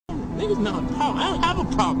Niggas not a problem. I don't have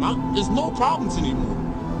a problem. There's no problems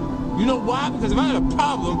anymore. You know why? Because if I had a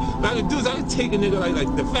problem, what I could do is I could take a nigga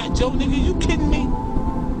like the Fat Joe nigga. You kidding me?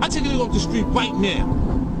 I take a nigga off the street right now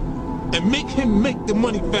and make him make the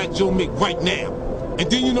money Fat Joe make right now. And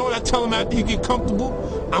then you know what I tell him after he get comfortable?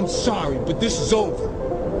 I'm sorry, but this is over.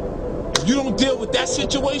 If you don't deal with that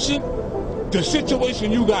situation, the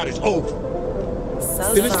situation you got is over.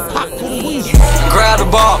 Then it's pop for the weasel. Grab the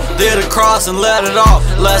ball, did a cross and let it off.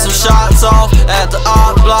 Let some shots off at the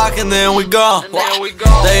odd block and then we gone.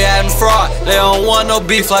 They adding fraud, they don't want no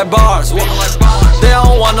beef like bars. They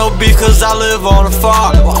don't want no beef cause I live on a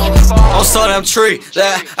farm. On so damn tree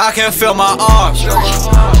that I can't feel my arms.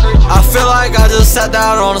 I feel like I just sat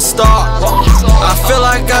down on a star. I feel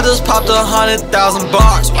like I just popped 100,000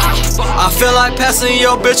 bars. I feel like passing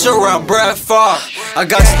your bitch around Brett Favre. I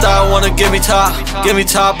got your style, wanna give me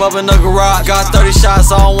top up in the garage. Got 30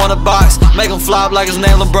 shots, I don't want a box. Make him flop like his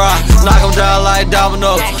name LeBron. Knock him down like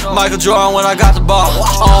dominoes. Michael Jordan when I got the ball.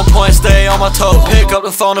 On point, stay on my toes. Pick up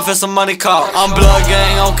the phone if it's a money call. I'm blood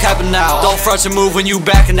gang, I'm capping out. Don't front your move when you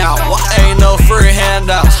backing out. Ain't no free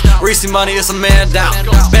handouts. Reese money, it's a man down.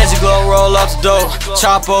 Benji glow, roll up the dough.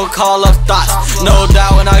 Chapo, call up thoughts. No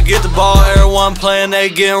doubt when I get the ball, everyone playing, they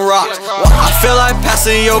getting rocked. I feel like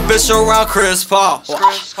passing your bitch around Chris Paul.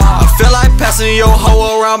 I feel like passing your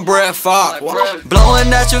hoe around Brett Favre.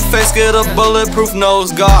 Blowing at your face, get a bulletproof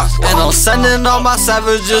nose guard. And I'm sending all my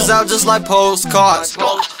savages out just like postcards.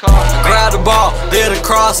 Grab the ball, did a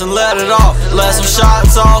cross and let it off. Let some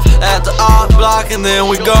shots off at the odd block and then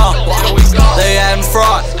we gone. They adding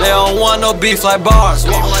fraud, they don't want no beef like bars.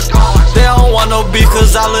 They don't want no beef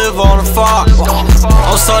cause I live on a farm.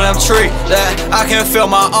 On so damn tree that I can't feel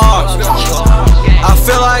my arms. I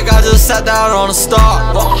feel like I just sat down on a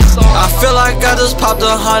star. I feel like I just popped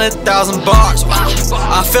 100,000 bars.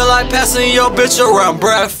 I feel like passing your bitch around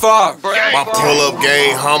Brett Favre. My pull-up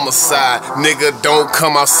game, homicide. Nigga, don't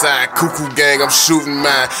come outside. Cuckoo gang, I'm shooting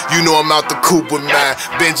mine. You know I'm out the coop with mine.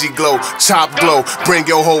 Benji glow, chop glow. Bring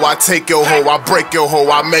your hoe, I take your hoe. I break your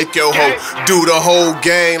hoe, I make your hoe. Do the whole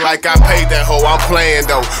game like I paid that hoe. I'm playing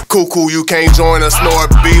though. Cuckoo, you can't join us nor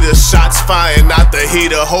beat us. Shots fired, not the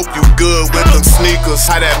heater. Hope you good with them sneakers.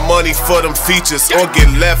 How that money for them features or get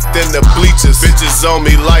left in the bleachers. Bitches on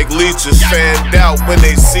me like leeches. Fanned out when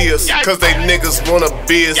they see us, cause they niggas wanna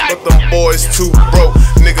be us, but them boys too broke.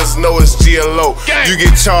 Niggas know it's GLO. You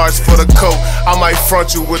get charged for the coke, I might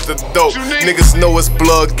front you with the dope. Niggas know it's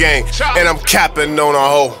blood gang, and I'm capping on a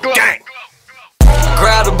hoe. Gang.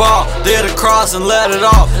 Grab the ball, did a cross and let it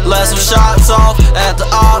off. Let some shots off at the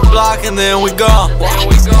odd block and then we gone.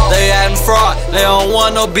 They adding fraud, they don't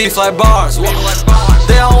want no beef like bars.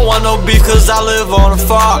 They don't want no beef cause I live on a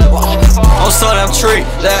farm. On so damn tree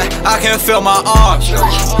that I can't feel my arms.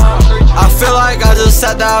 I feel like I just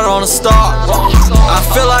sat down on a star. I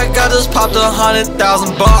feel like I just popped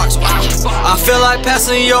 100,000 bars. I feel like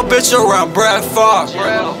passing your bitch around Brett Favre.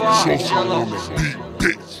 Sosa on the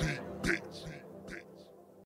beat, bitch.